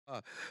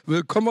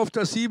Willkommen auf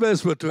der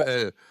Siebes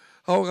virtuell.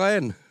 Hau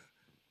rein.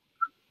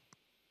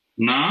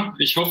 Na,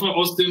 ich hoffe,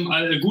 aus dem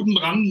guten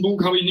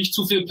Brandenburg habe ich nicht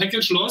zu viel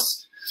Package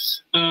Loss.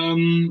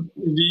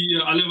 Wie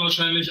ihr alle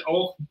wahrscheinlich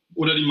auch,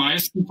 oder die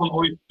meisten von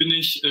euch, bin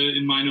ich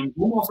in meinem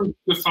Homeoffice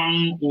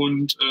gefangen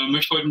und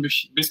möchte heute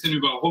ein bisschen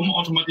über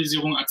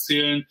Home-Automatisierung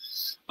erzählen.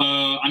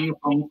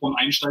 Angefangen vom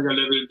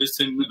Einsteigerlevel bis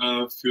hin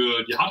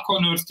für die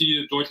Hardcore-Nerds,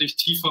 die deutlich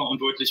tiefer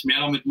und deutlich mehr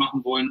damit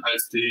machen wollen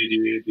als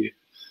die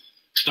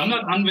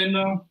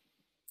Standardanwender.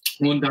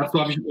 Und dazu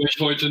habe ich euch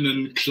heute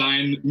einen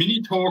kleinen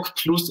Mini-Talk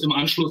plus im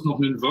Anschluss noch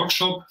einen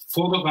Workshop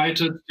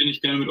vorbereitet, den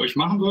ich gerne mit euch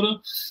machen würde.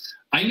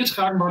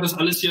 Eingetragen war das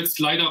alles jetzt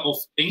leider auf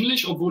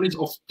Englisch, obwohl ich es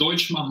auf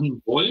Deutsch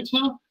machen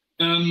wollte.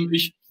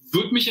 Ich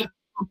würde mich jetzt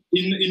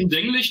in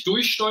Englisch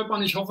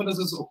durchstolpern. Ich hoffe, das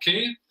ist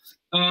okay.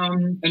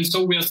 And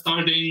so we are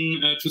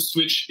starting to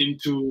switch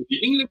into the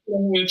English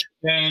language,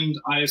 and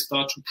I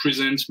start to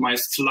present my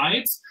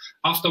slides.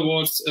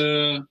 Afterwards,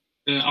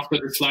 after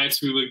the slides,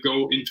 we will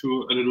go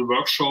into a little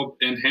workshop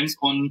and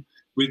hands-on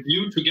with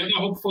you together,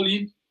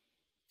 hopefully.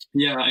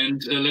 Yeah,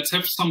 and let's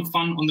have some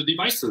fun on the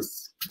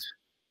devices.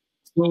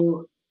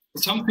 So,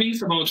 some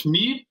things about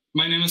me.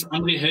 My name is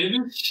André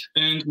Helwig,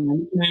 and my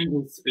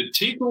nickname is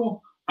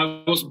Teko.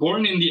 I was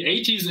born in the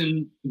 80s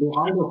in the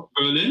heart of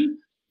Berlin,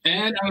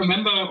 and I'm a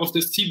member of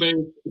the C-Base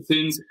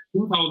since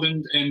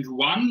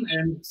 2001,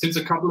 and since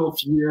a couple of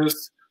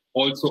years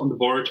also on the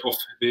board of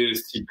the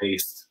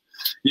C-Base.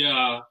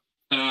 Yeah.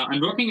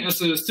 I'm working as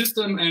a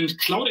system and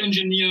cloud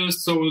engineer,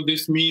 so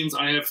this means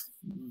I have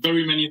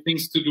very many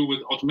things to do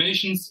with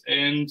automations,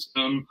 and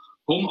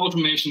home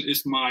automation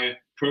is my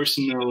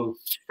personal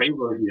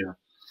favor here.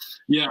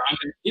 Yeah, I'm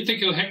an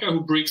ethical hacker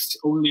who breaks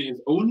only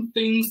his own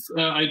things.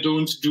 I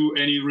don't do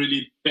any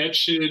really bad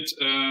shit,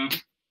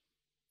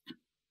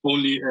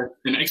 only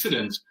an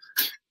accident.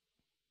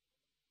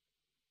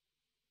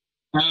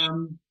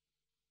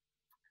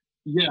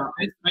 Yeah,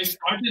 I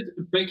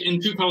started back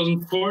in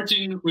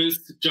 2014 with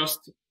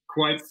just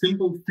quite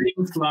simple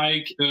things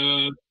like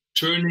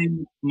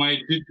turning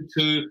my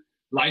digital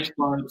light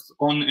bulbs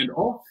on and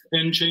off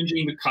and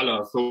changing the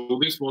color. So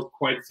this was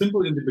quite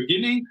simple in the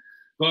beginning,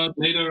 but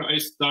later I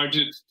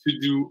started to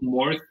do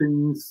more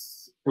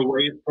things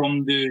away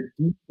from the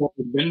default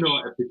vendor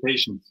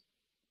applications.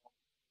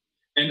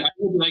 And I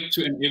would like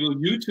to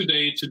enable you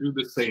today to do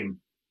the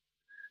same.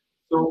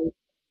 So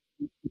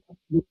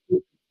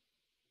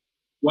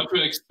what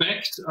to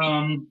expect.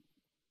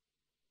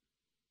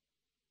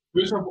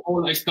 First of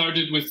all, I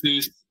started with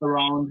this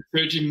around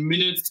 30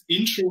 minutes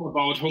intro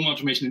about home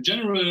automation in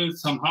general,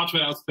 some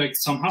hardware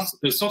aspects, some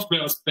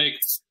software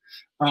aspects.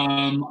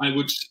 I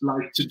would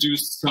like to do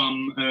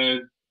some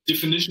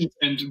definitions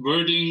and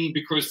wording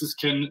because this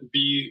can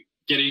be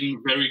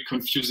getting very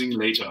confusing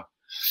later.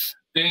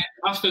 And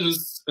after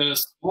this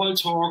small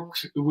talk,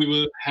 we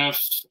will have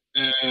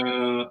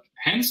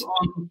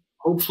hands-on.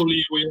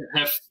 Hopefully we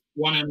have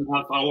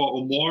 1.5 hours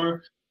or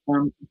more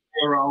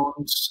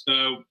around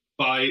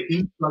by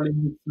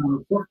installing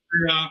some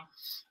software.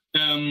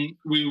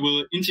 We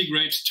will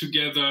integrate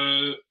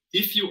together.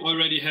 If you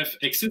already have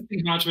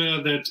existing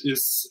hardware that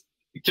is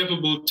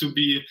capable to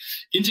be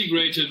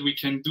integrated, we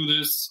can do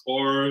this.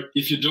 Or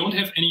if you don't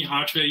have any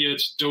hardware yet,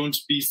 don't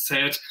be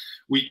sad.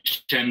 We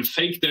can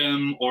fake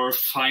them or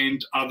find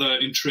other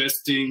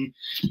interesting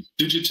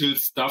digital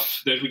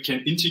stuff that we can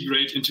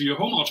integrate into your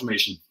home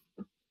automation.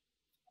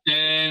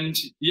 And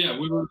yeah,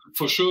 we will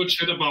for sure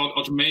chat about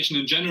automation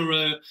in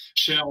general,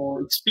 share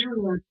our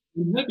experience,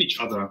 and help each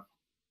other.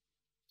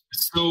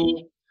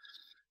 So,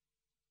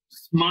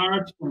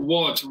 smart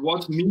what?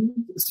 What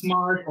means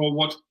smart, or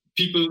what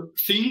people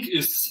think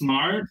is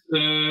smart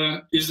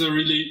is a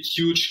really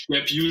huge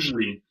gap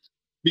usually.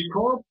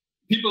 Because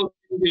people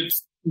think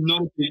it's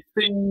not a big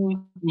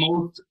thing,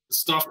 most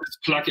stuff is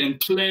plug and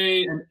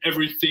play, and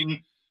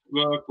everything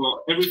work,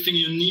 or everything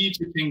you need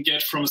you can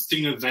get from a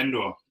single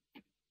vendor.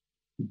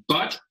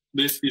 But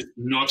this is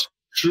not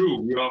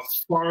true. You are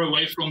far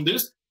away from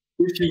this.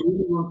 If you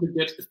really want to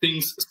get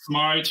things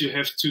smart, you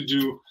have to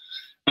do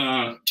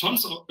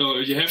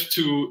you have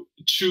to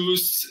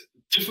choose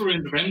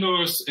different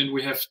vendors, and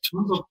we have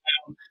tons of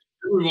them.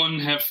 Everyone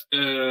have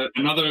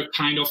another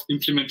kind of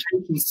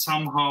implementation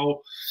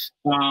somehow.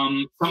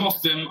 Some of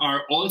them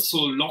are also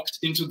locked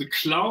into the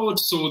cloud,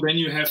 so then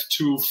you have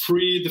to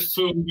free the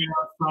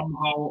firmware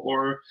somehow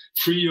or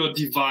free your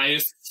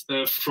device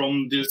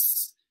from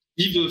this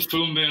evil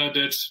firmware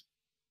that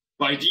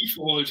by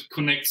default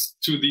connects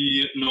to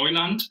the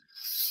Neuland.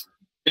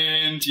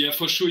 And yeah,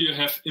 for sure you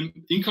have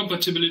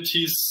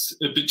incompatibilities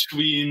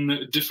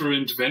between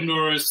different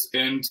vendors,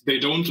 and they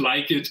don't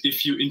like it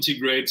if you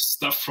integrate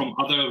stuff from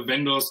other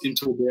vendors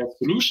into their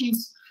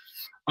solutions.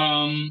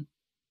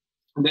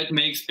 That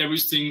makes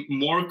everything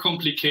more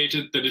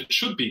complicated than it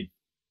should be.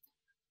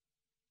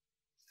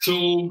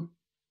 So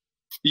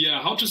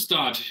yeah, how to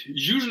start?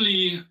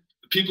 Usually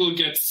people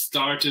get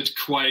started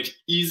quite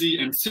easy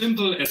and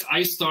simple, as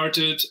I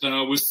started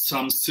with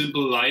some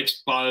simple light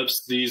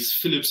bulbs. These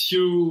Philips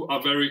Hue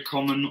are very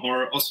common,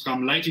 or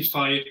Osram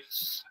Lightify.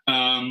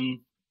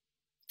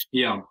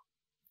 Yeah,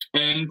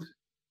 And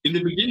in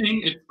the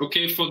beginning, it's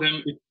okay for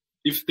them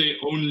if they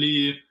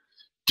only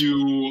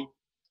do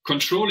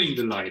controlling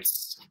the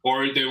lights,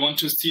 or they want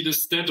to see the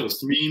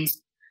status.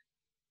 Means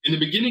in the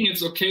beginning,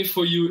 it's okay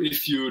for you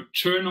if you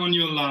turn on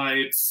your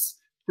lights,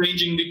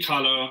 changing the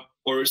color,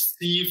 or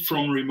see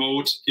from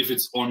remote if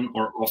it's on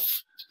or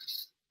off.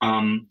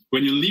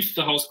 When you leave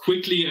the house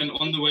quickly and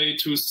on the way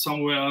to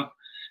somewhere,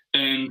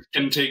 and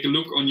can take a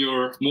look on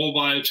your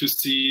mobile to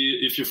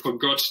see if you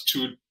forgot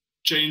to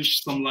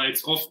change some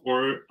lights off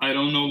or I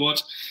don't know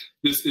what.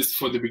 This is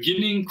for the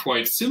beginning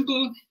quite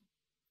simple,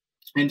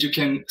 and you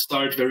can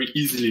start very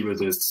easily with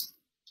this.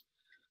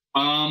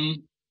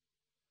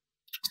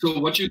 So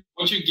what you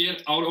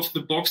get out of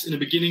the box in the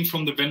beginning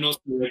from the vendors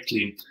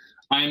directly.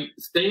 I'm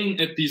staying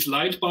at these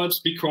light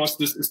bulbs because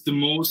this is the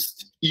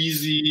most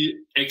easy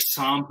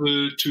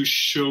example to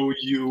show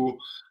you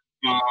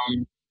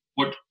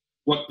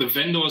what the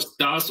vendors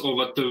does or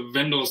what the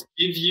vendors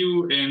give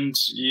you, and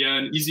yeah,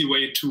 an easy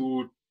way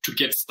to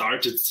get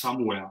started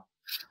somewhere.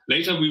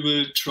 Later we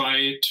will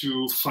try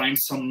to find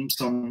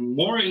some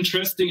more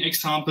interesting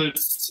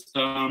examples,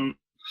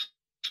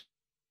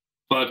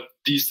 but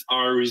these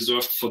are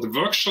reserved for the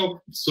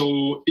workshop.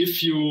 So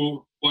if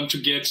you want to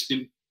get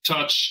in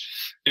touch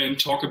and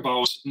talk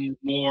about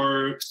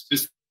more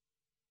specific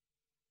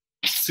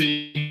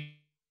things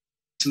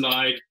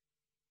like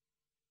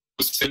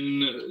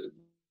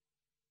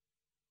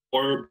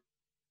or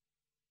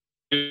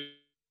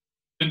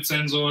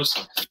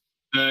sensors,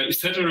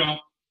 etc.,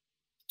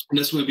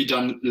 this will be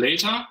done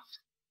later.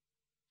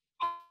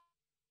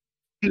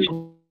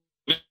 Don't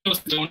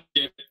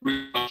get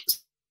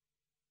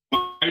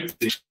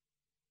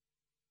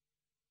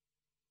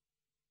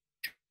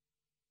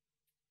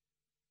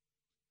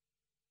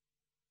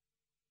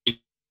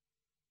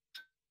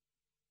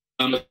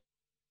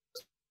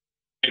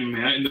in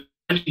the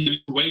morning you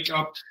wake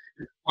up.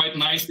 It's quite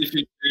nice if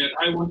you say,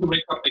 I want to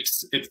wake up at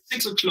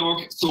 6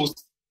 o'clock, so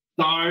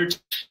start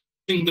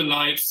in the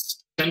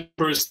lights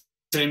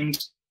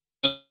 10%,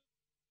 and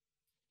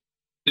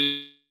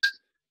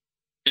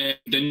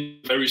then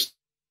very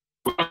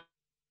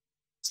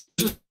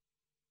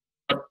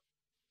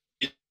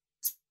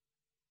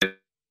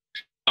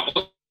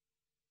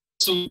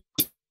also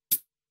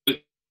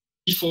the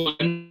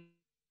default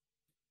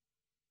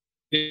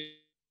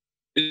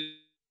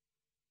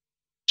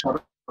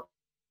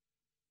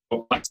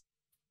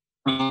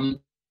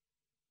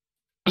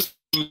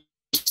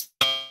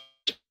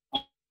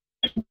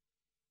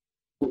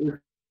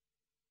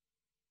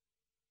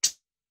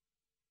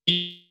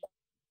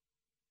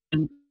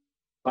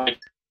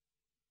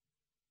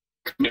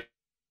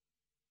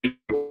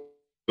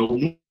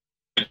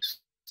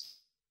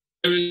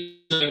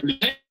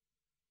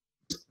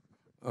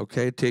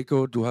Okay,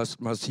 Teko, du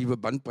hast massive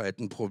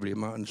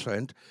Bandbreitenprobleme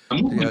anscheinend.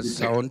 Der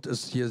Sound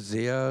ist hier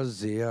sehr,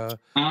 sehr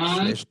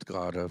schlecht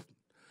gerade.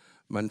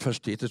 Man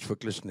versteht es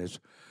wirklich nicht.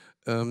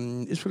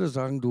 Ich würde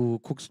sagen, du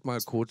guckst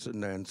mal kurz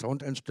in deinen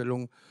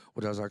Soundeinstellungen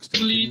oder sagst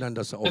den Kindern,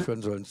 dass sie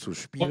aufhören sollen zu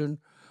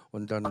spielen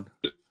und dann...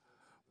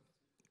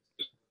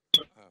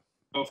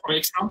 For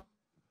example,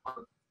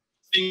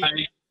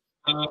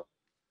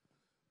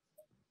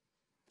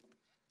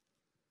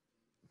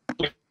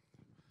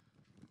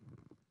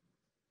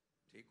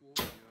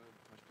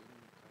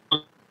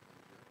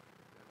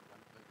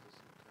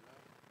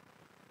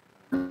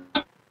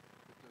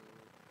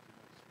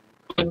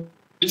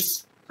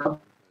 this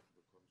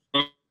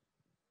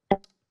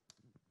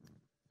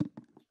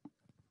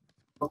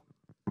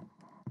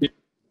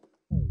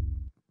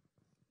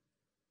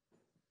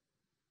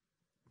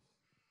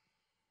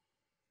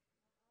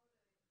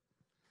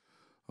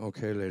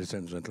Okay, ladies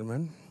and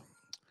gentlemen,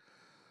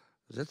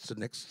 that's the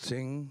next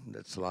thing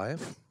that's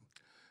live,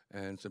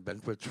 and the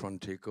bandwidth from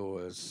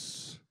Teko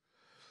is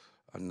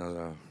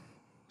another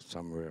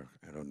somewhere,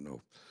 I don't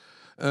know.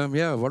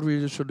 Yeah, what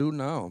we should do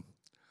now?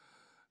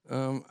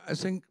 I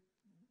think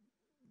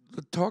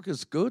the talk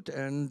is good,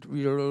 and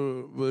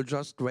we'll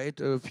just wait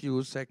a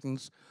few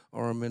seconds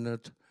or a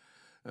minute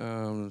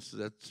so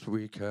that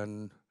we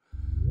can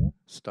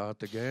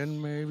start again,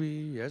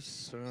 maybe.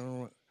 Yes,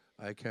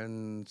 I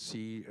can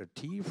see a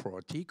T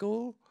for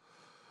Teko,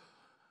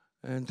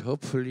 and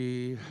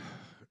hopefully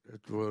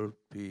it will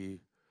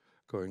be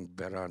going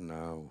better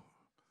now.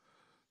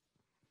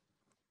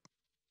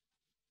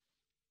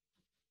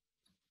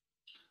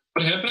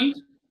 What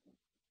happened?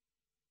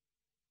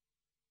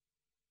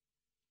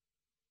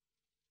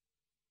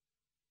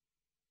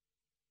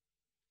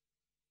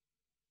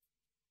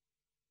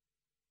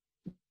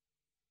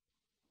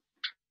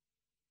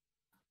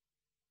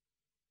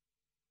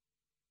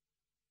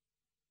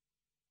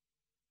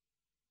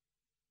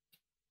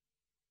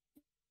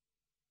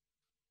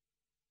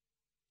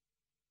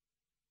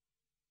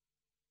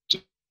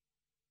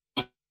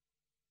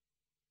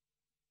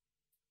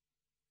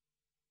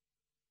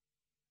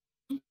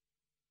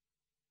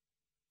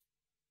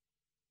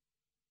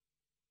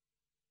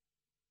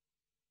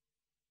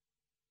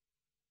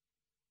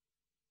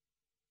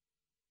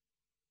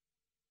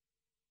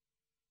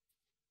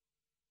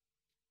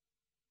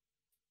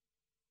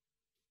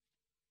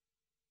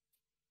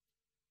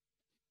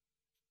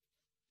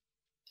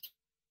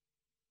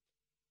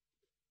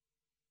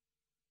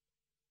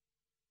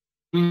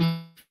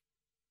 Can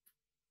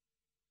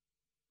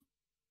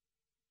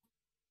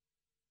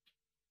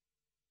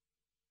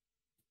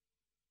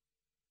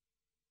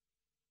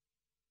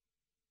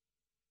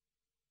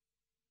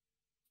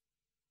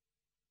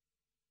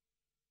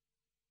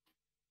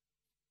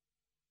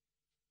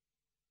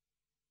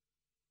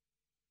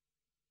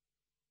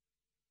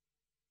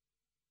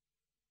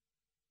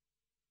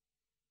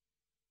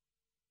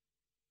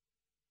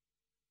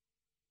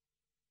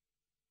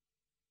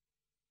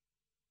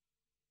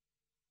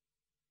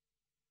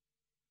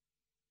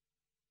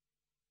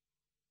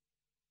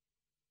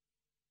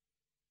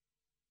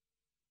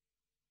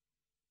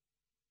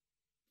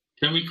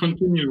we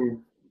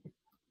continue?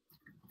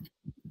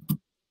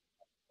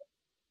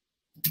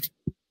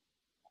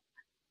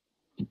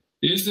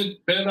 Is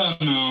it better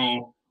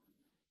now?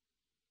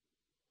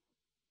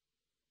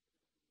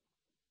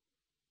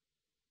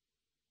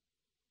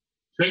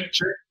 Check,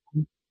 check.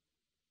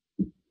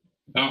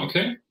 Ja,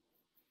 okay.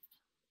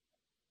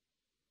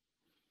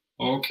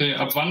 Okay,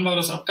 ab wann war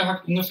das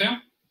abgehackt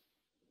ungefähr?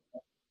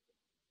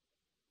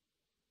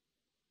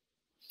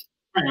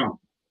 Ah, ja.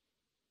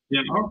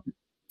 Ja, okay.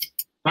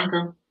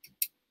 Danke.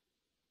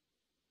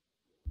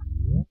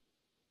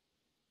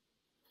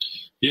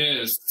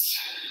 Yes.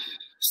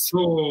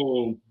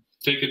 So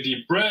take a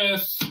deep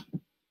breath,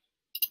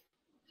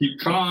 keep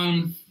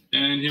calm,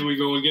 and here we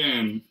go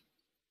again.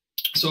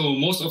 So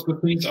most of the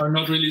things are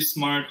not really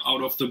smart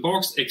out of the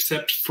box,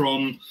 except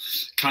from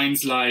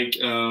kinds like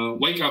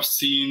wake up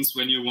scenes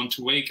when you want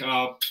to wake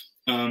up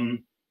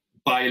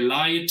by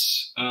light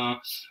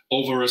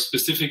over a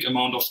specific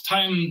amount of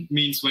time.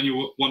 Means when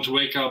you want to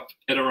wake up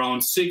at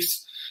around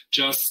 6,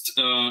 just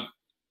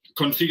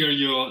configure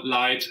your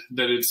light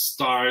that it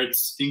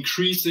starts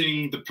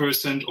increasing the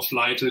percent of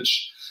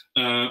lightage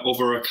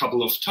over a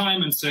couple of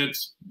time, and said,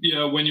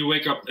 yeah, when you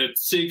wake up at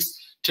 6,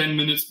 10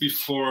 minutes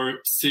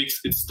before 6,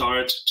 it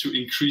starts to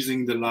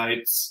increasing the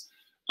lights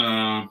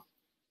 10%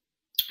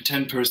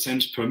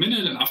 per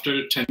minute. And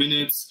after 10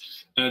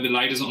 minutes, the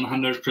light is on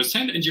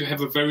 100% and you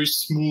have a very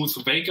smooth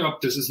wake up.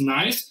 This is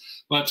nice,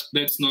 but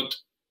that's not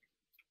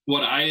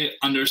what I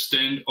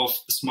understand of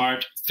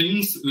smart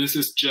things. This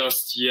is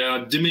just,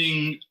 yeah,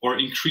 dimming or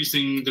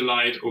increasing the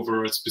light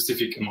over a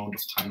specific amount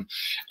of time.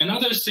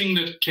 Another thing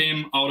that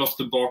came out of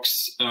the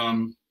box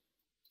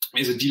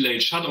is a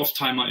delayed shut-off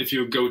timer. If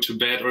you go to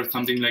bed or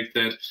something like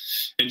that,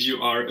 and you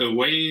are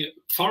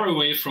far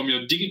away from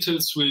your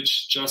digital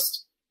switch,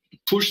 just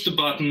push the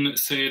button,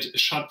 say it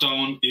shut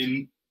down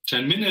in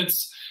 10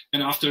 minutes,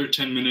 and after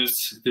 10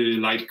 minutes, the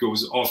light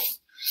goes off.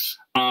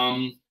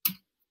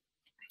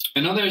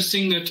 Another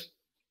thing that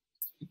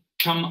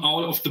come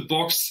out of the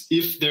box,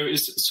 if there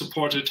is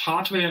supported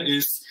hardware,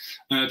 is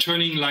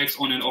turning lights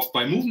on and off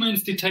by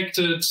movements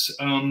detected.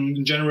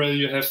 In general,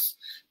 you have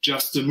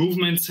just the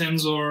movement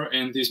sensor,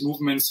 and this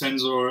movement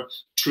sensor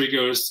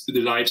triggers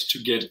the light to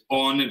get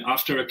on, and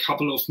after a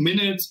couple of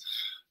minutes,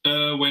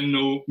 when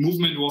no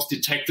movement was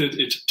detected,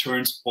 it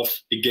turns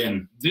off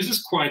again. This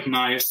is quite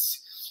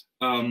nice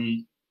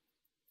when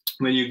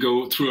you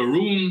go through a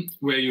room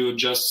where you're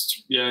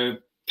just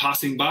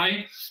passing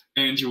by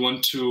and you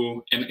want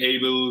to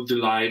enable the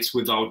lights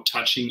without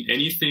touching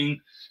anything.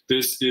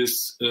 This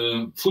is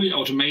fully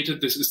automated.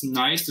 This is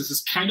nice. This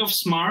is kind of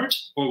smart,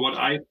 or what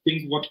I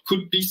think what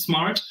could be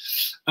smart.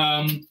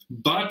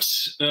 But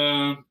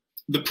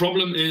the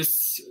problem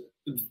is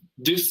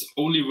this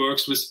only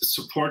works with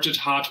supported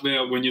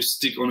hardware when you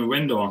stick on a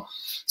vendor.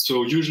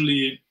 So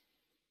usually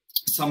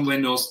some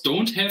vendors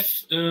don't have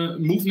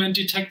movement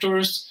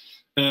detectors.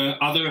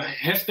 Others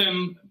have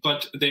them,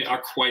 but they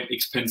are quite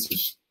expensive.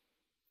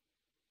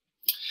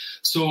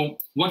 So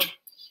what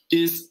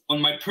is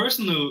on my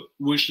personal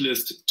wish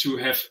list to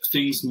have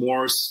things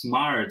more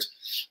smart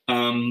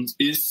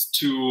is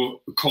to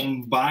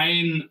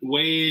combine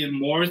way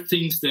more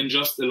things than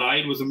just a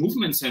light with a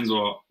movement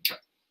sensor.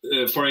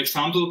 For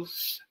example,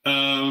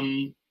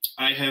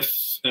 I have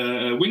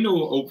a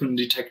window open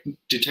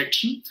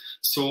detection,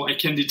 so I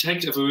can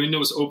detect if a window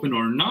is open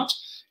or not.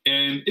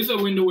 And if a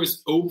window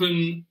is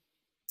open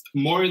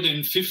more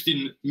than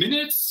 15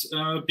 minutes,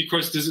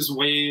 because this is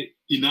way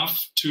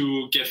enough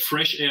to get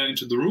fresh air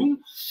into the room,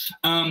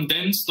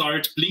 then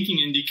start blinking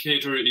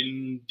indicator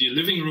in the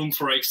living room,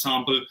 for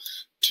example,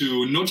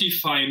 to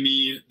notify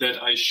me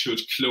that I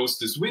should close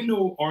this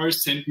window, or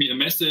send me a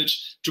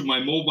message to my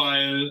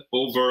mobile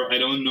over, I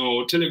don't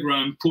know,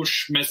 Telegram,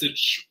 push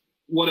message,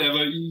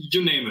 whatever,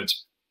 you name it.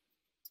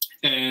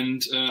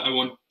 And I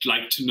would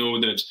like to know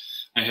that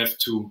I have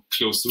to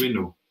close the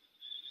window.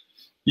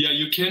 Yeah,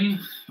 you can,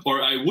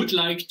 or I would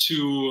like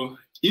to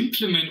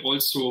implement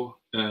also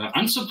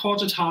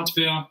unsupported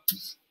hardware.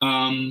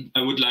 I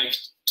would like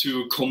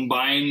to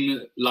combine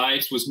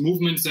lights with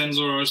movement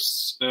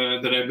sensors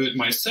that I built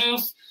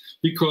myself,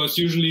 because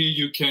usually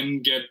you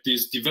can get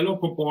this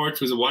developer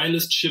board with a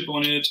wireless chip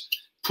on it,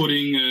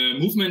 putting a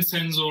movement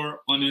sensor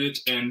on it,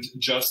 and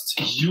just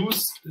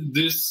use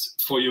this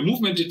for your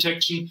movement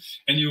detection,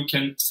 and you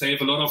can save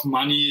a lot of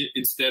money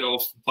instead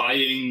of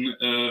buying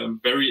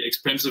very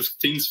expensive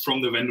things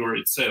from the vendor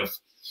itself.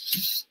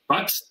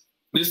 But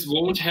This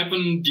won't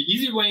happen the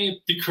easy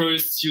way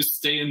because you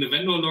stay in the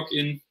vendor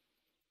login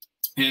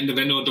and the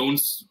vendor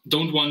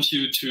don't want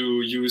you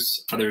to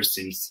use other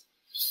things.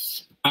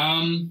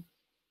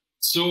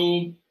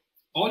 So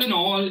all in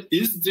all,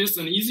 is this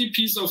an easy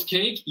piece of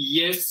cake?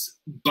 Yes,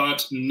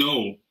 but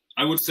no.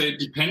 I would say it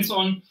depends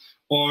on,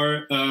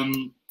 or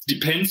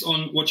depends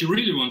on what you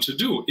really want to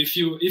do. If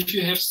you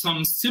have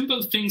some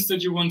simple things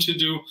that you want to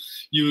do,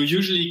 you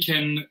usually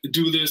can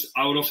do this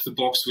out of the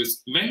box with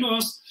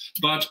vendors.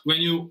 But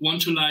when you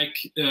want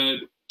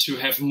to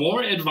have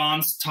more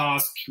advanced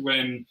tasks,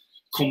 when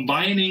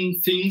combining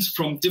things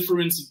from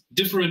different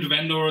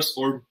vendors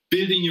or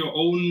building your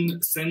own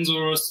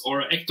sensors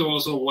or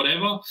actors or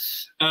whatever,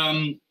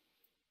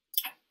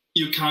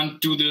 you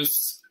can't do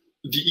this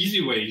the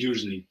easy way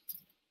usually.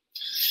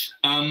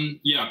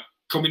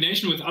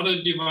 Combination with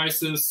other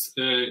devices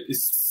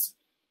is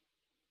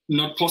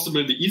not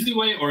possible the easy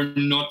way, or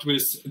not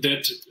with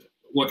that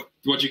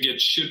what you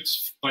get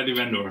shipped by the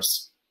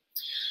vendors.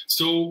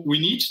 So we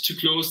need to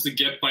close the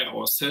gap by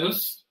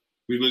ourselves.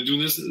 We will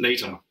do this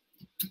later.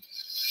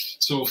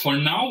 So for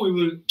now, we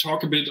will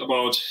talk a bit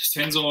about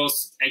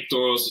sensors,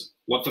 actors,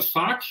 what the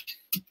fuck.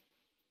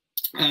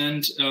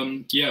 And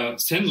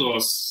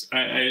sensors.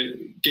 I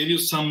gave you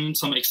some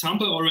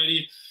example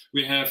already.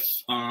 We have,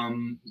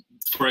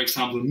 for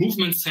example,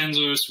 movement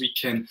sensors. We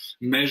can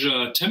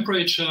measure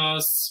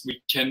temperatures.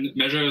 We can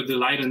measure the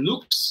light and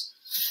looks.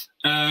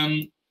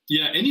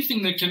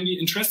 Anything that can be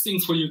interesting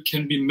for you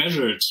can be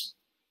measured.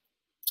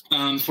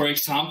 For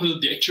example,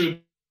 the actual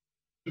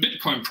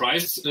Bitcoin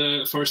price.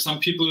 For some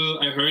people,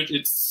 I heard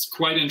it's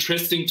quite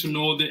interesting to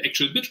know the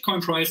actual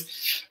Bitcoin price.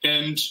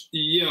 And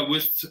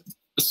with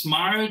a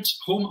smart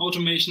home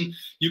automation,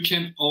 you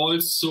can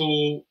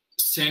also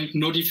send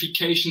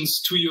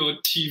notifications to your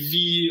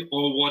TV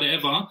or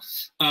whatever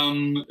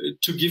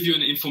to give you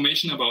an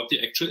information about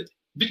the actual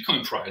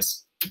Bitcoin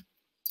price.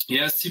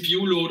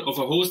 CPU load of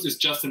a host is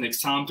just an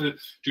example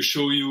to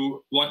show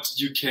you what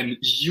you can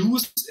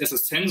use as a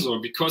sensor,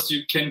 because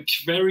you can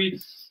query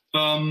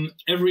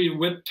every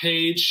web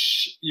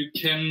page, you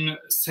can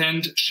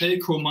send shell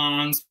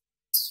commands,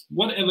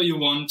 whatever you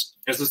want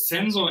as a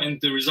sensor,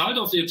 and the result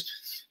of it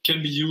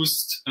can be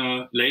used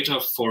later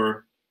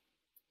for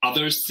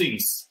other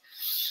things.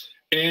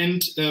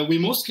 And we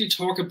mostly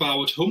talk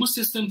about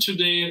HomeAssistant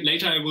today.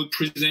 Later I will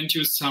present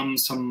you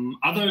some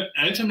other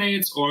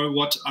alternates, or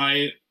what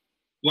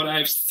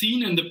I've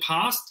seen in the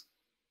past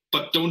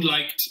but don't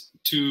like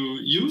to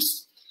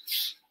use.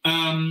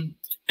 And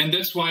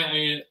that's why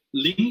I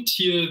linked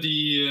here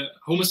the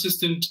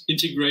HomeAssistant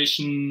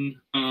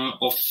integration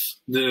of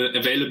the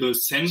available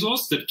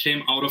sensors that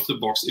came out of the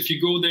box. If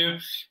you go there,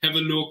 have a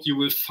look, you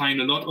will find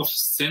a lot of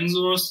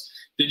sensors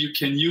that you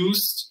can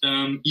use,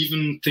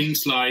 even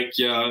things like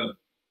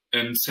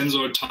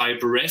sensor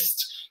type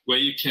REST, where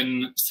you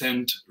can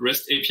send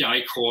REST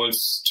API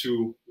calls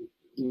to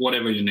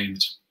whatever you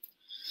named.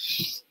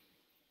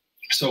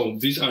 So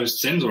these are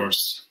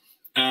sensors.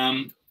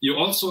 You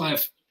also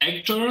have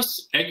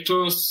actors.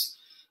 Actors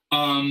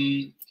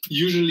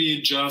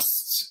usually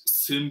just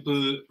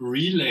simple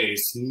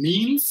relays.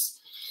 Means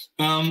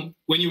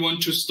when you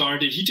want to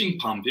start a heating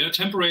pump,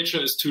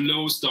 temperature is too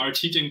low, start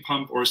heating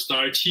pump or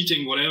start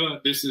heating, whatever,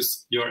 this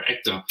is your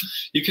actor.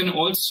 You can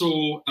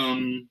also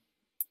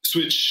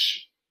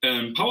switch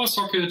power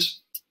socket.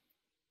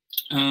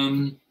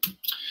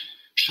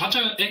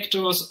 Shutter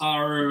actors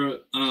are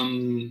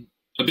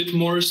a bit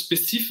more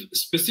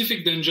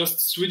specific than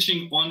just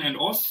switching on and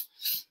off,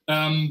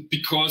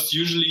 because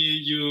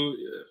usually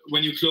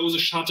when you close a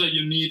shutter,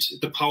 you need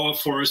the power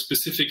for a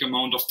specific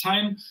amount of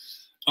time.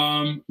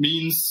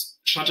 Means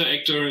shutter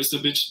actor is a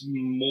bit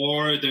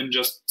more than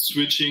just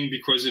switching,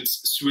 because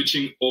it's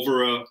switching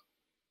over a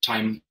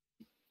time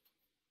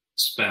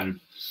span.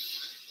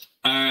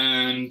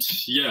 And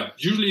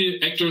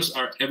usually actors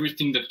are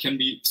everything that can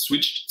be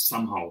switched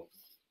somehow.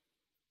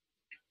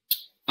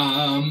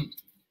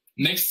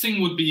 Next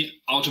thing would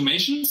be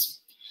automations.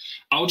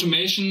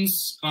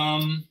 Automations,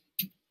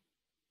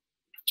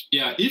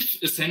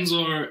 if a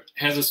sensor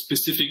has a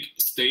specific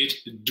state,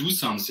 do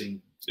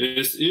something.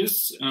 This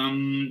is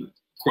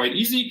quite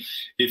easy.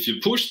 If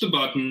you push the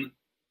button,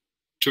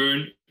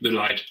 turn the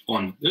light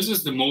on. This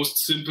is the most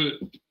simple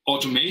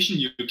automation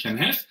you can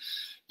have,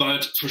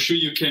 but for sure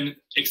you can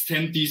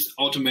extend these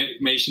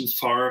automations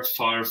far,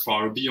 far,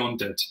 far beyond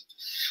that.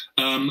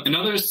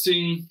 Another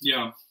thing,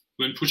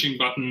 when pushing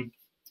button,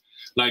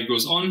 light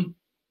goes on.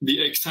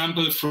 The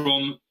example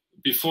from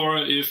before,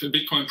 if a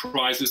Bitcoin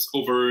price is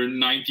over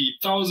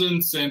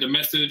 90,000, send a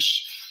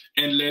message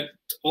and let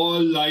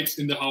all lights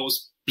in the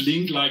house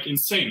blink like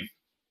insane.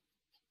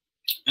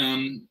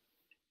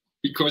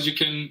 Because you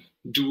can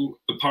do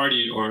a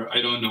party, or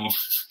I don't know.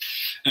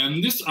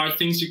 These are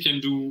things you can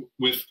do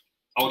with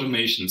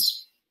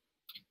automations.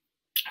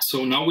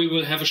 So now we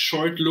will have a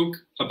short look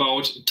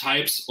about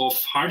types of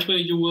hardware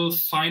you will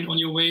find on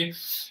your way,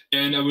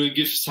 and I will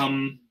give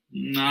some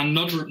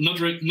not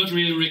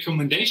really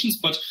recommendations,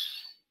 but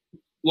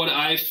what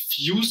I've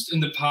used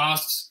in the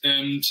past,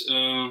 and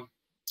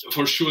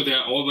for sure, there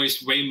are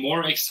always way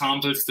more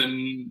examples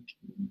than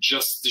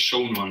just the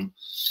shown one.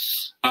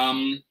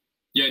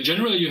 Yeah, in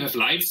general, you have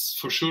lights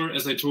for sure.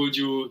 As I told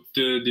you,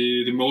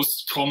 the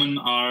most common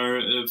are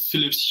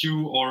Philips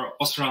Hue or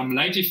Osram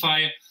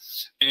Lightify,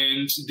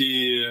 and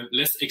the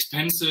less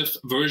expensive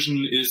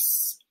version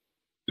is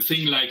a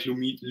thing like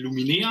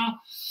Luminea.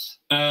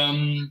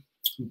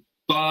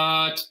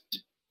 But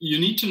you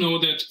need to know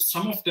that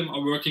some of them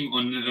are working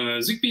on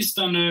Zigbee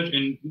standard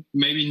and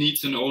maybe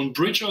needs an own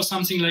bridge or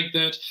something like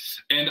that,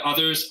 and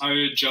others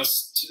are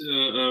just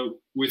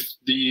with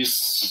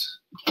these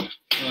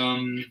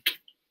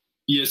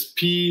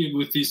ESP,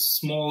 with these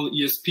small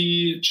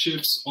ESP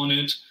chips on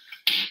it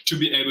to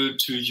be able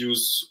to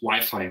use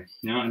Wi-Fi.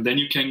 Yeah, and then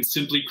you can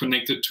simply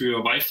connect it to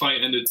your Wi-Fi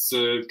and it's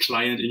a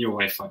client in your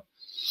Wi-Fi.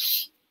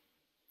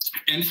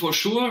 And for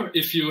sure,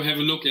 if you have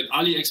a look at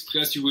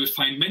AliExpress, you will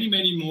find many,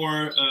 many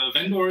more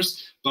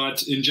vendors.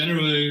 But in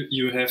general,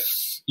 you have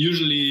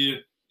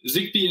usually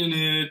Zigbee in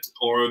it,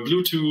 or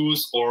Bluetooth,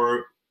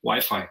 or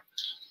Wi-Fi.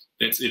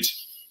 That's it.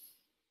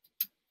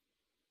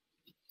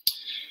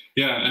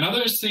 Yeah,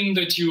 another thing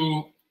that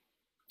you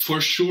for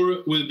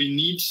sure will be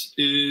need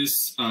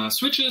is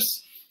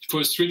switches.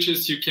 For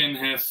switches, you can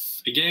have,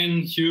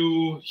 again,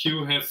 Hue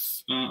have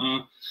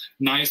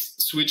nice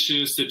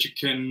switches that you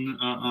can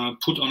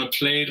put on a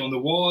plate on the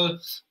wall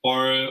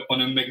or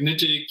on a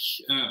magnetic,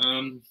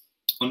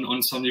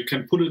 on some, you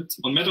can put it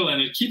on metal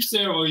and it keeps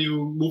there, or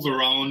you move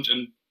around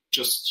and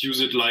just use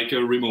it like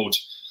a remote.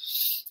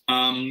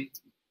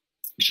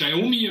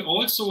 Xiaomi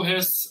also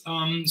has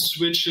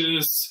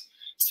switches.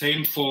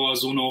 Same for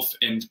Sonoff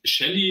and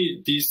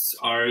Shelly. These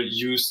are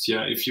used,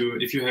 yeah, if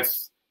you have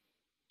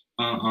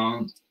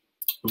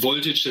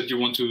voltage that you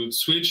want to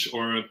switch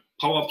or a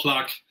power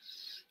plug,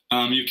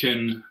 you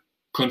can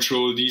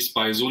control these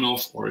by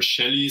Sonoff or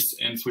Shelly's,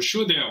 and for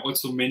sure there are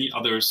also many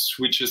other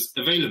switches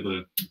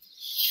available.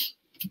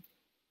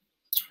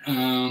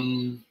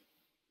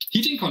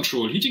 Heating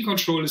control. Heating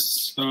control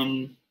is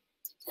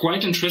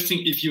quite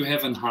interesting if you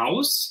have a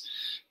house.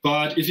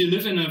 But if you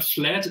live in a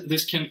flat,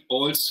 this can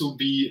also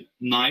be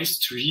nice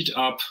to heat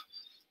up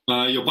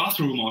your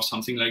bathroom or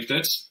something like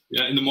that.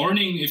 Yeah, in the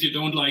morning, if you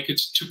don't like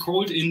it too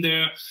cold in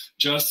there,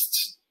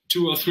 just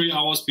 2 or 3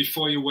 hours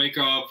before you wake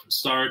up,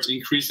 start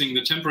increasing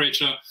the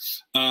temperature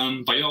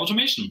by your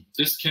automation.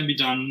 This can be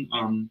done.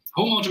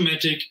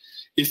 HomeAutomatic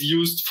is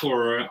used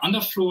for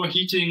underfloor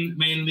heating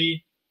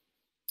mainly.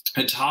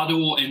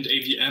 Tado and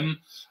AVM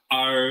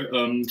are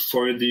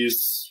for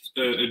this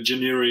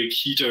generic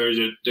heater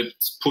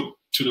that's put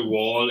to the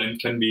wall and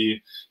can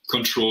be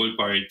controlled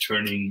by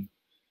turning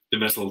the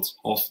vessels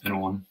off and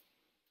on.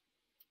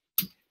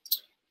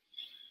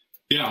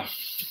 Yeah,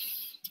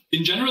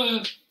 in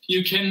general,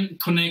 you can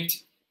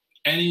connect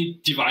any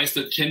device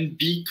that can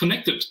be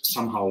connected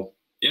somehow.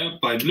 Yeah,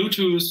 by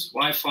Bluetooth,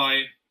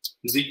 Wi-Fi,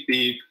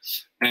 Zigbee,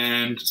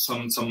 and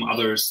some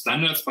other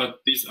standards. But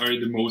these are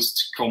the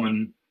most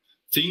common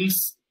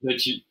things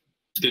that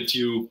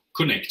you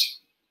connect.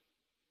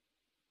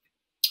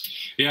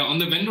 Yeah, on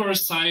the vendor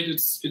side,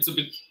 it's a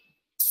bit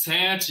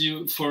sad.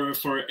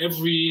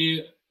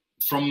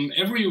 From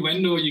every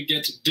vendor you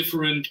get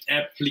different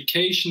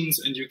applications,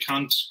 and you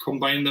can't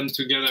combine them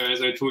together.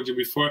 As I told you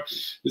before,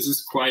 this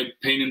is quite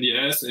pain in the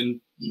ass, and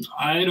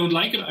I don't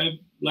like it. I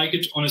like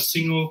it on a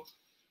single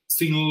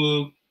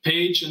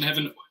page and have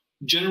a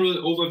general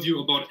overview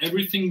about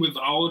everything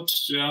without.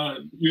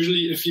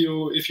 Usually, if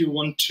you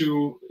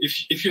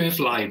have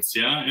lights,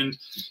 and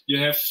you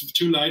have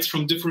 2 lights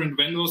from different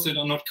vendors that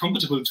are not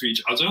compatible to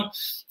each other,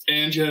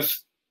 and you have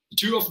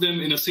 2 of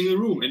them in a single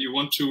room, and you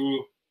want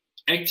to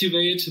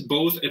activate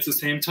both at the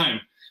same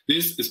time.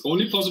 This is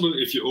only possible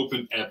if you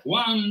open app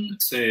 1,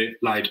 say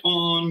light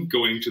on,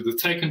 going to the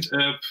second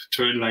app,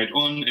 turn light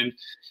on, and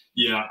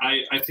yeah,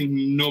 I think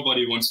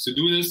nobody wants to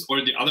do this.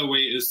 Or the other way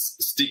is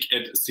stick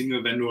at a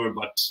single vendor,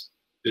 but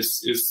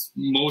this is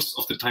most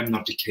of the time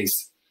not the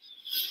case.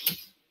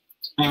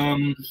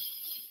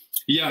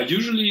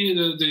 Usually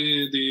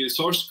the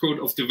source code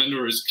of the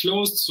vendor is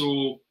closed,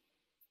 so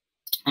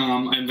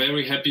I'm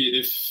very happy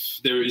if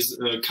there is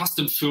a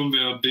custom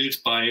firmware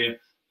built by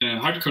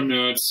hardcore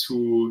nerds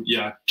who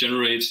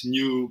generate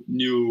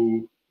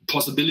new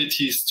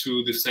possibilities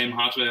to the same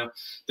hardware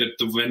that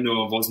the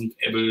vendor wasn't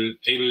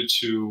able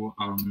to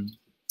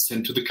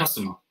send to the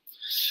customer.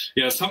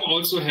 Yeah, some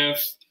also have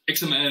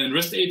XML and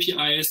REST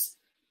APIs,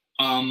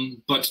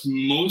 but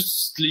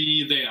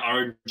mostly they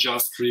are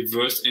just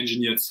reverse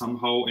engineered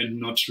somehow and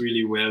not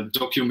really well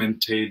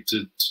documented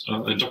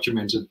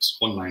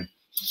online.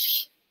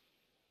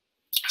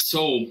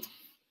 So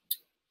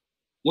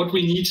what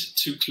we need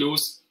to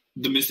close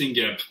the missing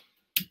gap,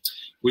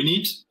 we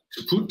need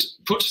to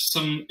put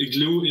some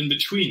glue in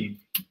between.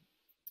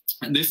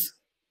 And this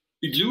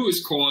glue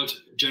is called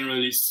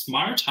generally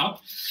Smart Hub,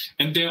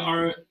 and there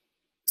are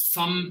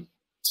some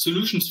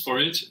solutions for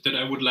it that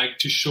I would like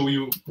to show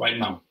you right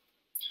now.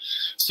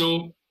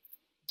 So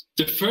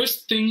the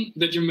first thing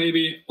that you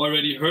maybe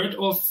already heard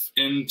of,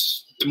 and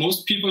the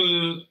most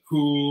people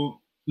who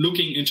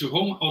looking into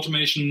home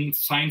automation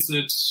finds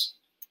it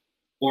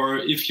or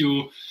if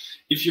you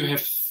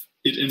have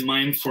it in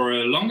mind for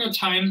a longer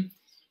time,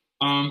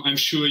 I'm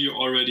sure you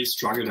already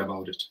struggled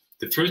about it.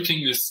 The first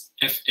thing is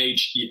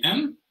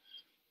VHDX.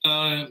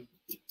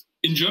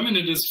 In German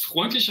it is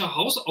freundliche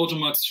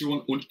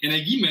Hausautomation und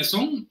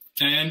Energiemessung,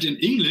 and in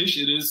English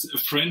it is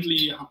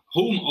friendly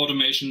home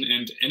automation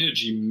and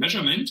energy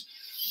measurement.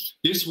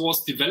 This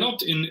was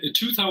developed in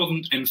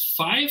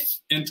 2005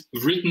 and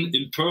written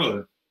in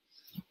Perl.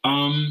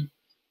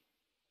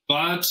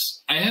 But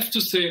I have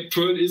to say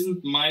Perl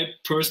isn't my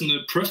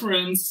personal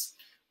preference.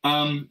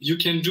 You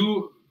can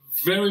do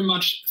very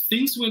much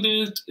things with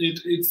it.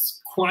 It's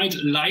quite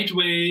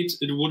lightweight.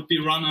 It would be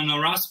run on a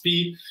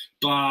Raspberry,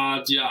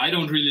 but yeah, I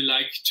don't really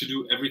like to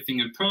do everything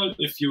in Perl.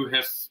 If you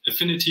have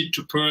affinity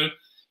to Perl,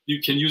 you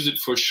can use it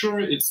for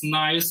sure. It's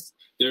nice.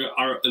 There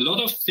are a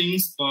lot of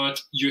things,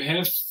 but you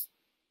have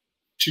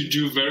to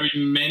do very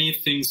many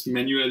things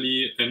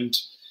manually. And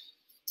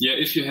yeah,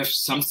 if you have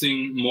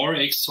something more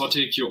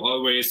exotic, you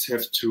always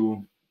have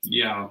to,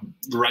 yeah,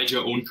 write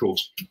your own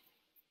code.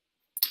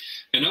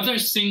 Another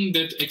thing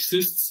that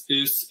exists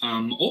is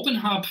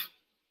OpenHub.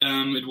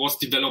 It was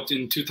developed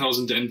in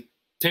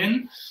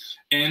 2010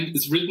 and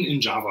is written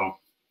in Java.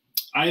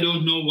 I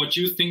don't know what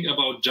you think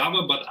about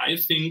Java, but I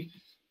think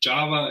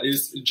Java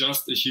is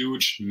just a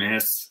huge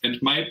mess.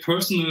 And my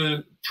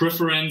personal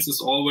preference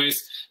is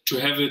always to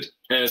have it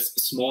as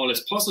small as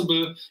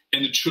possible,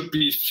 and it should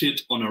be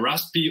fit on a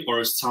Raspberry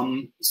or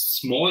some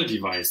small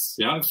device.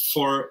 Yeah,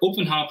 for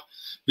OpenHub,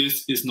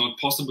 this is not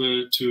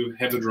possible to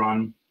have it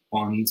run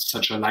on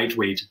such a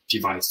lightweight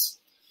device.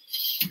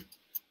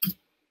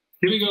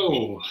 Here we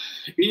go.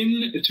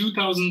 In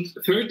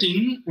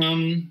 2013,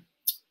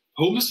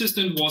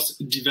 HomeAssistant was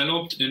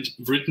developed and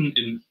written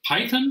in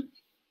Python.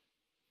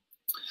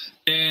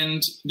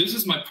 And this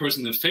is my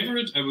personal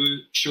favorite. I will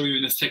show you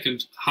in a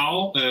second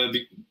how,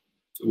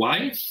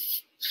 why.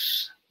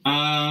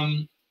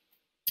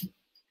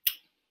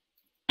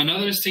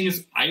 Another thing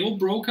is IO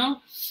Broker.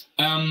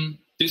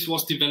 This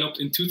was developed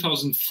in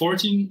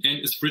 2014 and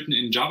is written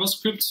in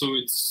JavaScript, so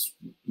it's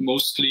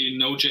mostly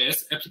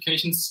Node.js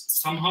applications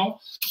somehow.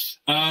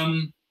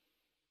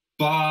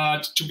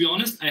 But to be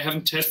honest, I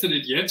haven't tested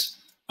it yet,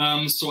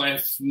 so I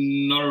have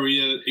not a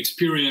real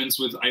experience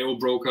with IO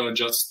Broker,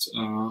 just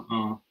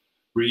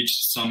read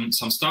some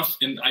stuff,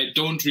 and I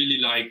don't really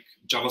like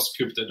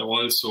JavaScript at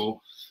all,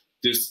 so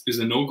this is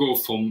a no-go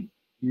for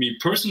me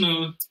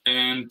personal,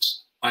 and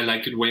I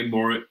like it way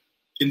more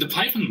in the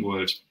Python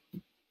world.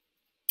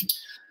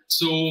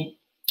 So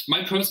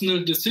my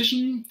personal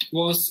decision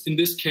was, in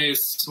this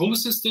case,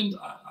 HomeAssistant.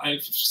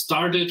 I've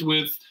started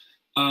with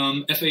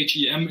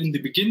VHDX in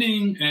the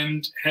beginning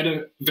and had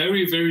a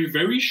very, very,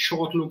 very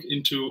short look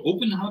into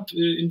OpenHub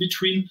in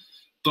between.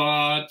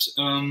 But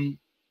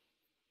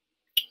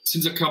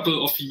since a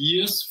couple of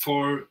years,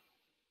 for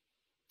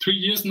 3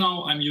 years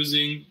now, I'm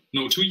using,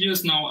 no, 2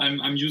 years now,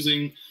 I'm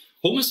using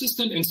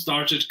HomeAssistant and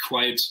started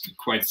quite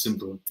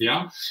simple.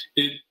 Yeah,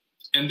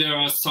 and there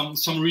are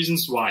some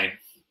reasons why.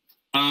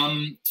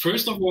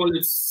 First of all,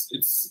 it's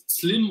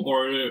slim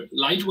or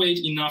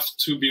lightweight enough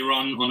to be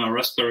run on a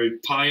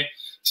RaspberryPi,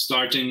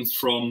 starting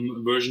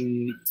from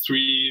version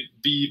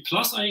 3B+,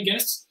 I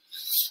guess.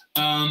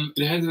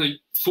 It has a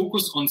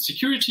focus on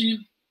security.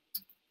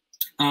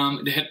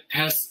 It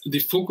has the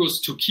focus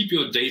to keep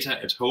your data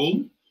at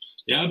home,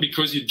 yeah,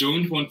 because you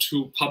don't want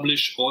to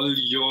publish all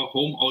your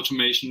home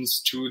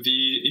automations to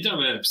the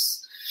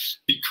interwebs,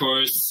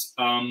 because,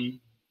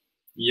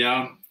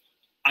 yeah,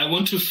 I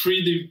want to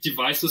free the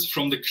devices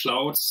from the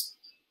clouds,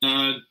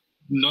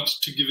 not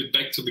to give it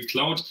back to the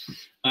cloud.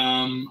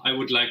 I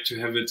would like to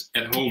have it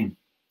at home.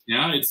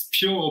 Yeah, it's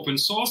pure open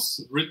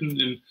source, written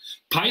in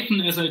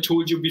Python, as I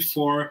told you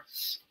before,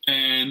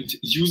 and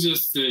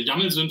uses the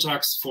YAML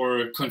syntax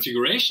for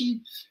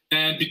configuration.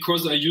 And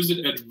because I use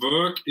it at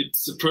work,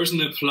 it's a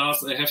personal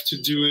plus. I have to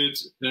do it.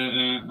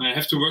 I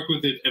have to work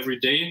with it every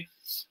day,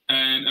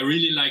 and I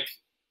really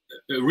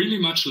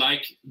much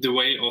like the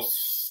way of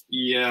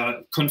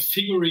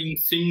configuring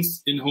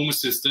things in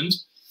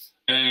HomeAssistant,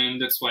 and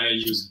that's why I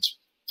use it.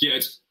 Yeah,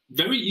 it's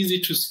very easy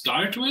to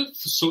start with.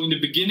 So in the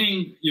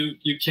beginning,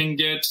 you can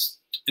get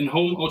a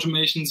home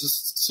automation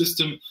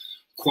system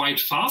quite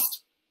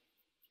fast.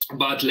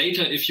 But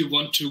later, if you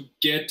want to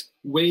get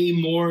way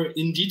more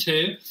in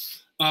detail,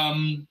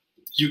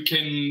 you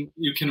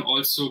can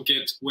also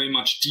get way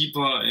much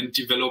deeper and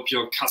develop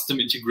your custom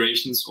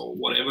integrations or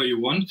whatever you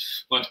want.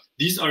 But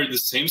these are the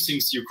same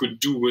things you could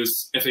do with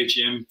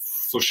VHDX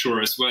for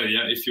sure as well.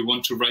 Yeah, if you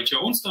want to write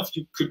your own stuff,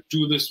 you could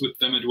do this with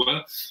them as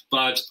well.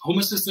 But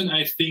HomeAssistant,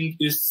 I think,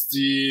 is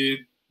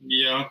in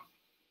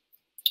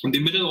the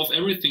middle of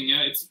everything.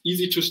 Yeah, it's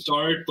easy to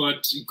start,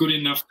 but good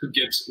enough to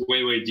get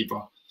way, way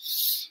deeper.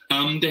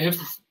 They have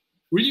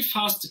really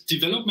fast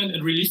development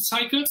and release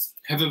cycles,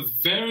 have a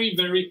very,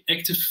 very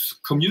active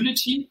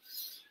community.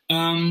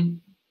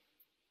 And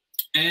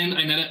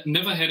I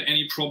never had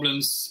any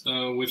problems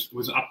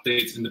with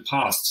updates in the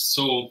past.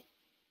 So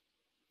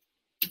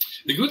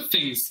the good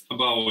things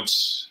about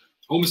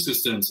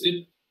HomeAssistant,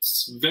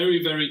 it's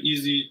very, very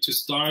easy to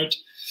start.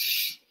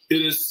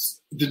 It is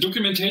The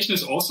documentation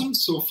is awesome.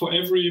 So for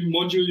every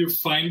module, you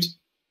find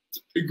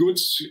a good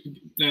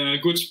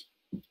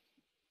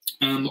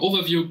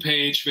overview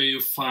page where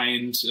you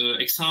find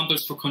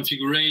examples for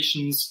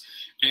configurations.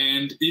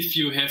 And if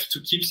you have to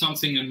keep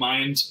something in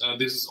mind,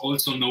 this is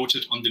also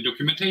noted on the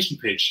documentation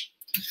page.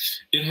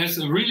 It has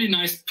a really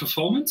nice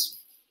performance,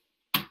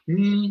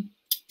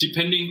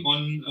 depending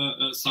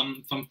on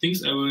some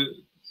things I will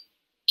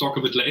talk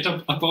a bit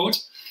later about.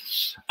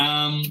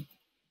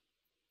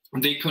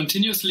 They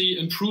continuously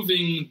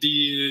improving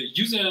the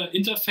user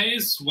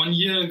interface. 1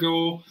 year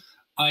ago,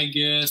 I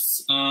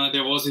guess,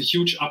 there was a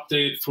huge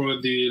update for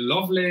the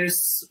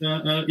Lovelace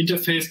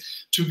interface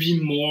to be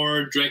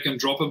more drag and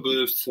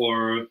droppable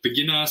for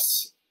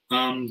beginners,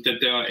 that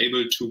they are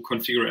able to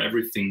configure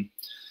everything.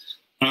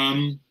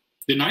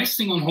 The nice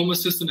thing on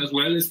HomeAssistant as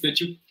well is that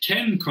you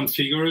can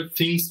configure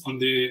things on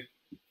the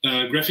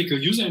graphical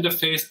user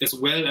interface as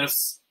well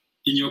as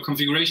in your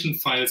configuration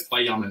files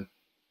by YAML.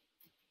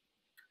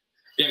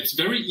 Yeah, it's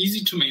very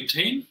easy to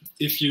maintain.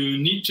 If you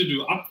need to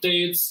do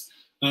updates,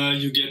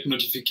 you get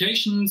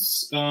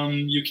notifications.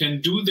 You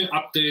can do the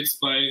updates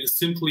by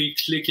simply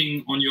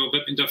clicking on your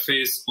web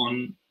interface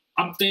on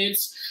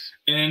updates.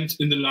 And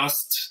in the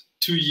last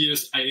 2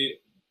 years, I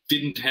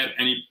didn't have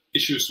any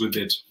issues with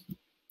it.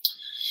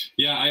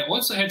 Yeah, I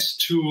also had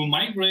to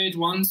migrate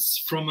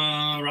once from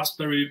a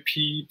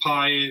RaspberryPi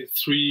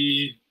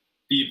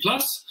 3B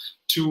Plus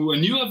to a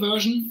newer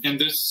version, and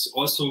this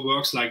also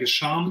works like a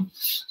charm.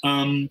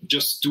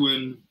 Just do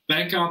a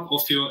backup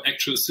of your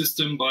actual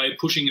system by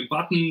pushing a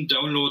button,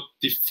 download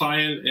the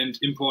file, and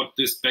import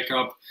this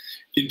backup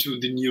into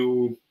the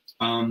new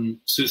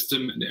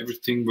system, and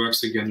everything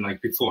works again like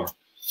before.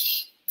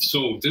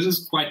 So this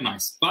is quite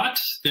nice.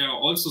 But there are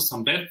also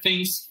some bad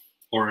things,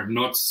 or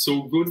not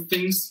so good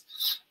things.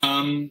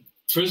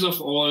 First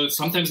of all,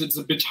 sometimes it's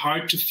a bit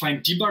hard to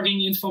find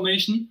debugging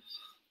information.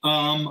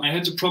 I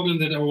had the problem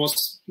that I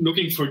was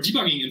looking for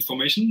debugging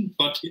information,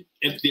 but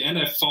at the end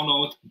I found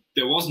out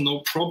there was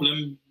no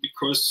problem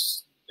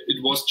because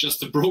it was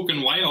just a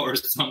broken wire or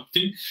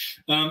something.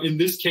 In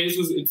these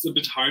cases, it's a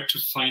bit hard to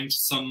find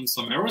some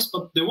errors,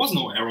 but there was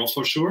no error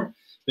for sure.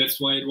 That's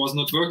why it was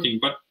not working.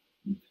 But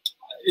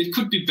it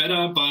could be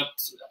better, but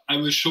I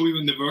will show you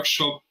in the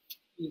workshop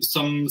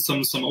some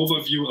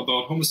overview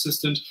about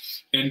HomeAssistant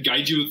and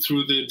guide you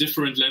through the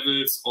different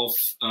levels of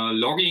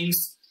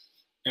loggings.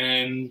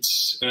 And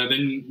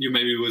then you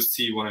maybe will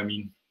see what I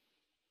mean.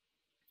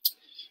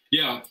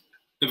 Yeah,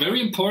 a very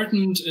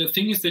important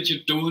thing is that you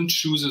don't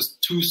choose a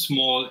too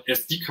small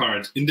SD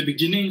card. In the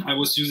beginning, I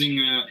was using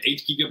an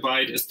 8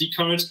 GB SD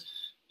card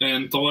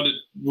and thought it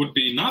would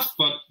be enough,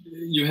 but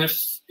you have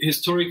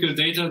historical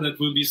data that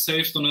will be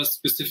saved on a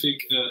specific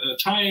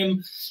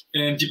time,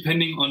 and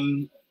depending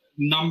on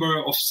number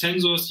of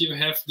sensors you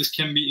have, this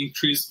can be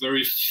increased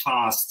very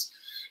fast.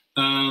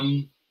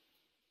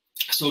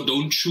 So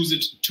don't choose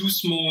it too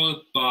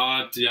small,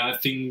 but yeah, I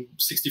think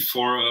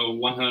 64 or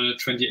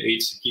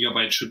 128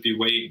 GB should be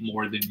way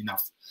more than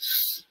enough.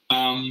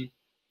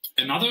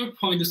 Another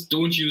point is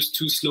don't use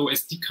too slow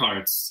SD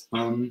cards,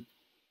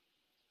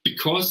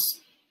 because,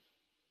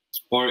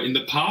 or in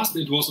the past,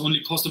 it was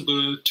only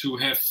possible to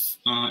have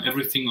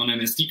everything on an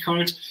SD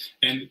card.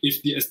 And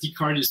if the SD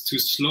card is too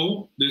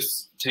slow,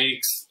 this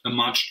takes a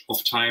much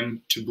of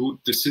time to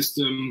boot the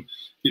system.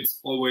 It's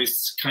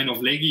always kind of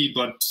laggy,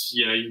 but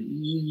yeah,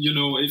 you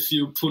know, if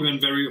you put a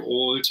very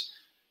old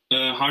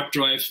hard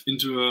drive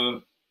into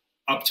a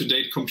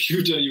up-to-date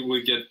computer, you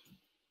will get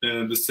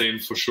the same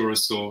for sure.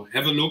 So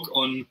have a look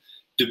on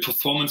the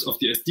performance of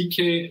the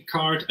SD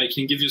card. I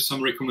can give you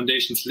some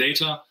recommendations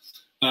later.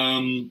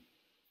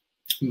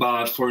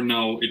 But for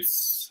now,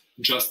 it's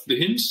just the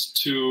hint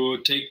to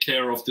take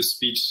care of the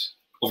speed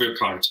of your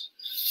card.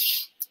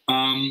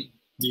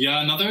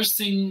 Yeah, another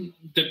thing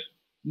that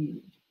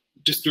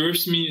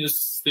disturbs me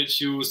is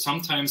that you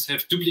sometimes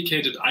have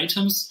duplicated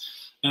items.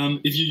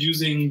 If you're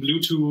using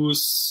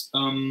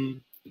Bluetooth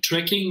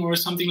tracking or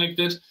something like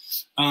that,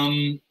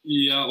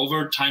 yeah,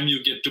 over time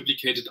you get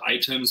duplicated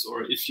items,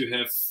 or if you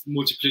have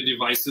multiple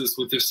devices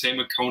with the same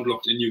account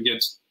logged in, you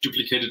get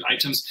duplicated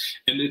items,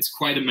 and it's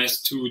quite a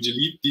mess to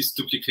delete these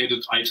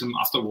duplicated items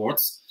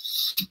afterwards.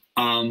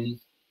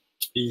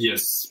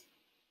 Yes.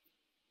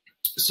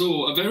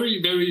 So a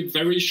very, very,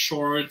 very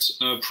short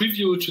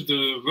preview to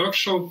the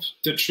workshop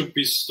that should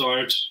be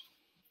start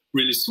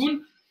really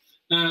soon.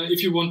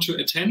 If you want to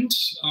attend,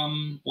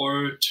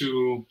 or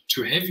to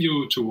have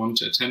you to want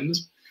to attend,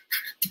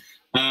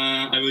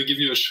 I will give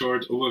you a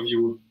short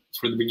overview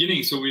for the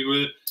beginning. So we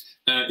will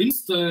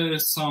install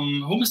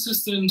some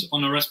HomeAssistant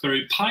on a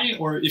Raspberry Pi,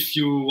 or if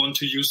you want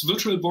to use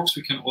VirtualBox,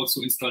 we can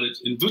also install it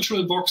in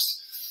VirtualBox.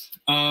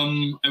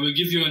 I will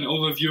give you an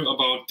overview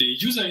about the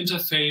user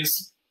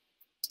interface.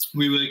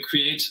 We will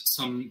create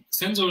some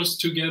sensors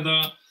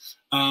together.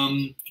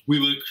 We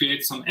will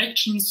create some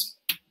actions.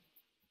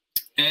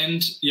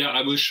 And yeah,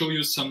 I will show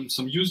you some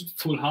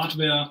useful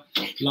hardware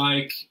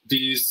like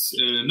these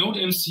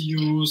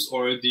NodeMCUs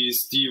or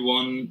these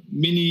D1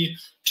 Mini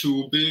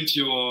to build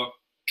your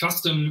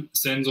custom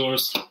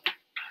sensors.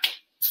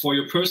 for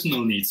your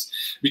personal needs.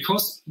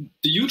 Because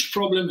the huge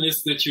problem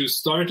is that you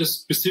start a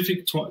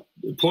specific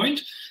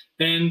point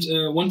and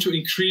want to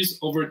increase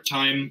over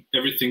time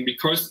everything,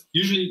 because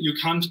usually you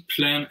can't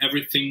plan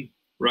everything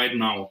right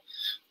now.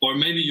 Or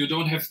maybe you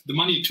don't have the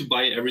money to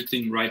buy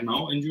everything right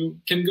now, and you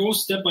can go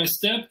step by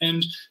step,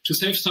 and to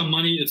save some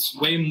money, it's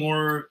way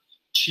more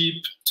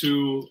cheap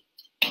to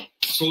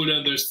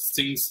solder those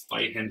things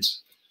by hand.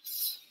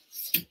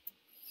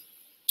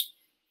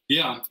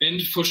 Yeah,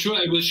 and for sure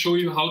I will show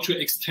you how to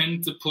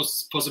extend the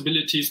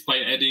possibilities by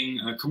adding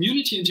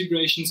community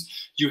integrations.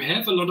 You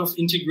have a lot of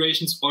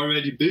integrations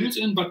already built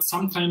in, but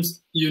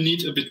sometimes you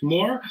need a bit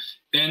more,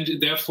 and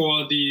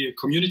therefore the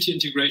community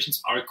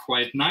integrations are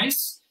quite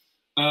nice.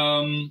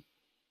 And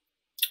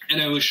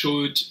I will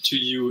show it to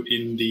you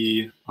in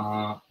the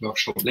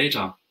workshop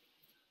later.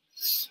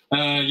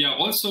 Yeah,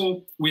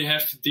 also we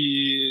have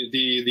the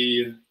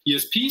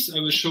ESPs. I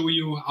will show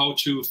you how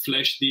to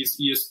flash these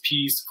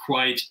ESPs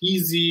quite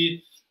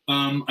easy.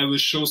 I will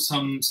show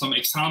some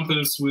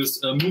examples with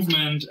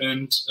movement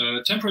and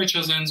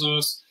temperature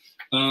sensors.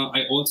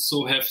 I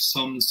also have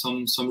some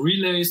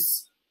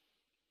relays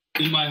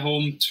in my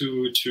home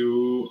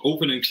to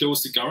open and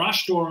close the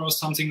garage door or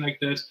something like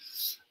that.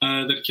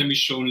 That can be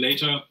shown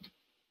later.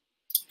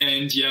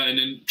 And yeah, an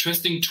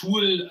interesting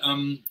tool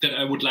that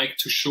I would like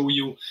to show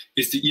you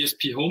is the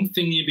ESPHome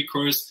thingy,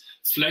 because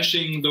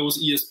flashing those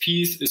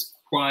ESPs is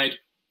quite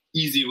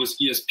easy with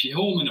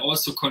ESPHome, and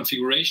also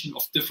configuration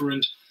of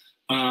different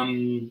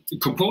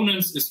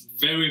components is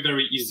very,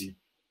 very easy.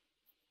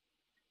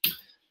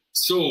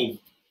 So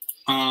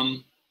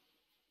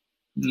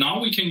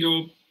now we can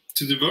go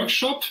to the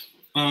workshop.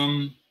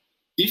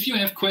 If you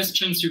have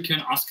questions, you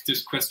can ask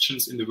these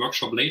questions in the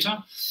workshop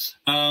later.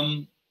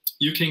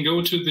 You can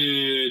go to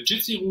the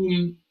Jitsi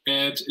room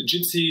at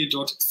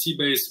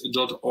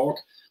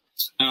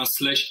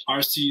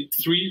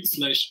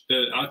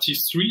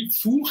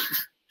jitsi.cbase.org/rc3/rt3foo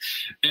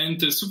and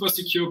the super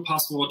secure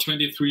password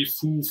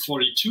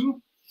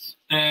 23foo42.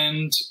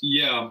 And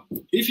yeah,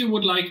 if you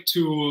would like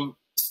to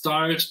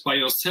start by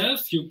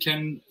yourself, you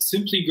can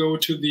simply go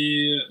to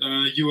the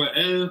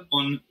URL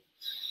on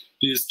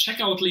this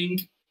checkout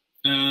link,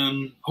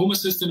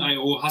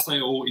 HomeAssistant.io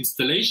Hassio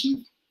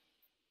installation.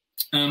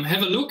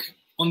 Have a look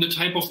on the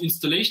type of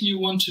installation you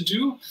want to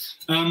do.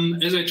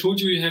 As I told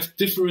you, you have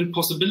different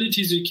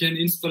possibilities. You can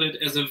install it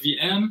as a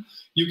VM.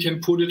 You can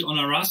put it on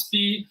a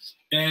Raspberry.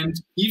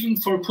 And even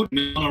for putting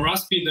it on a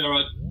Raspberry, there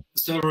are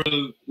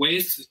several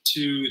ways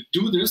to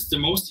do this. The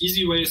most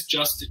easy way is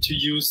just to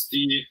use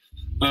the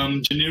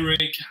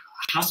generic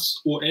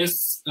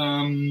HassOS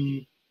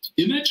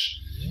image,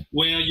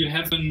 where you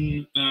have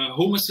an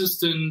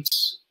HomeAssistant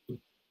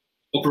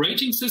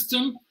operating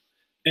system,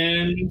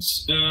 and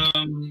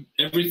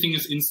everything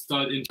is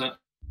installed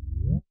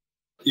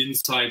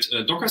inside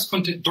a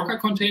Docker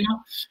container.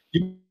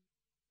 You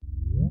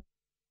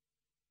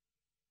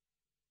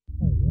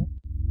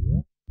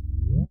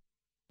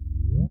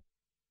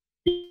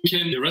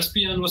can the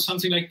Raspberry or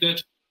something like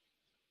that.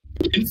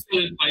 Install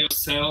it by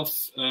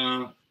yourself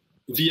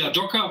via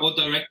Docker, or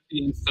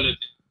directly install it.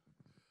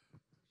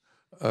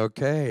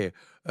 Okay.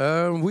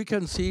 We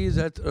can see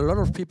that a lot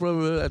of people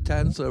will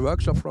attend the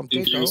workshop from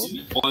Teco.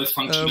 All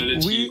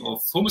functionality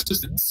of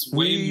HomeAssistant.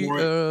 We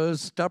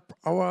stop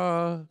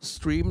our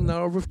stream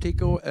now with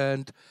Teco,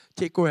 and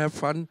Teco, have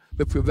fun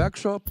with your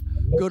workshop.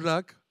 Good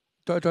luck.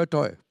 Toi, toi,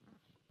 toi.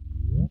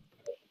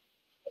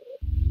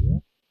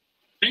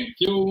 Thank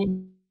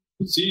you.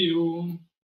 See you.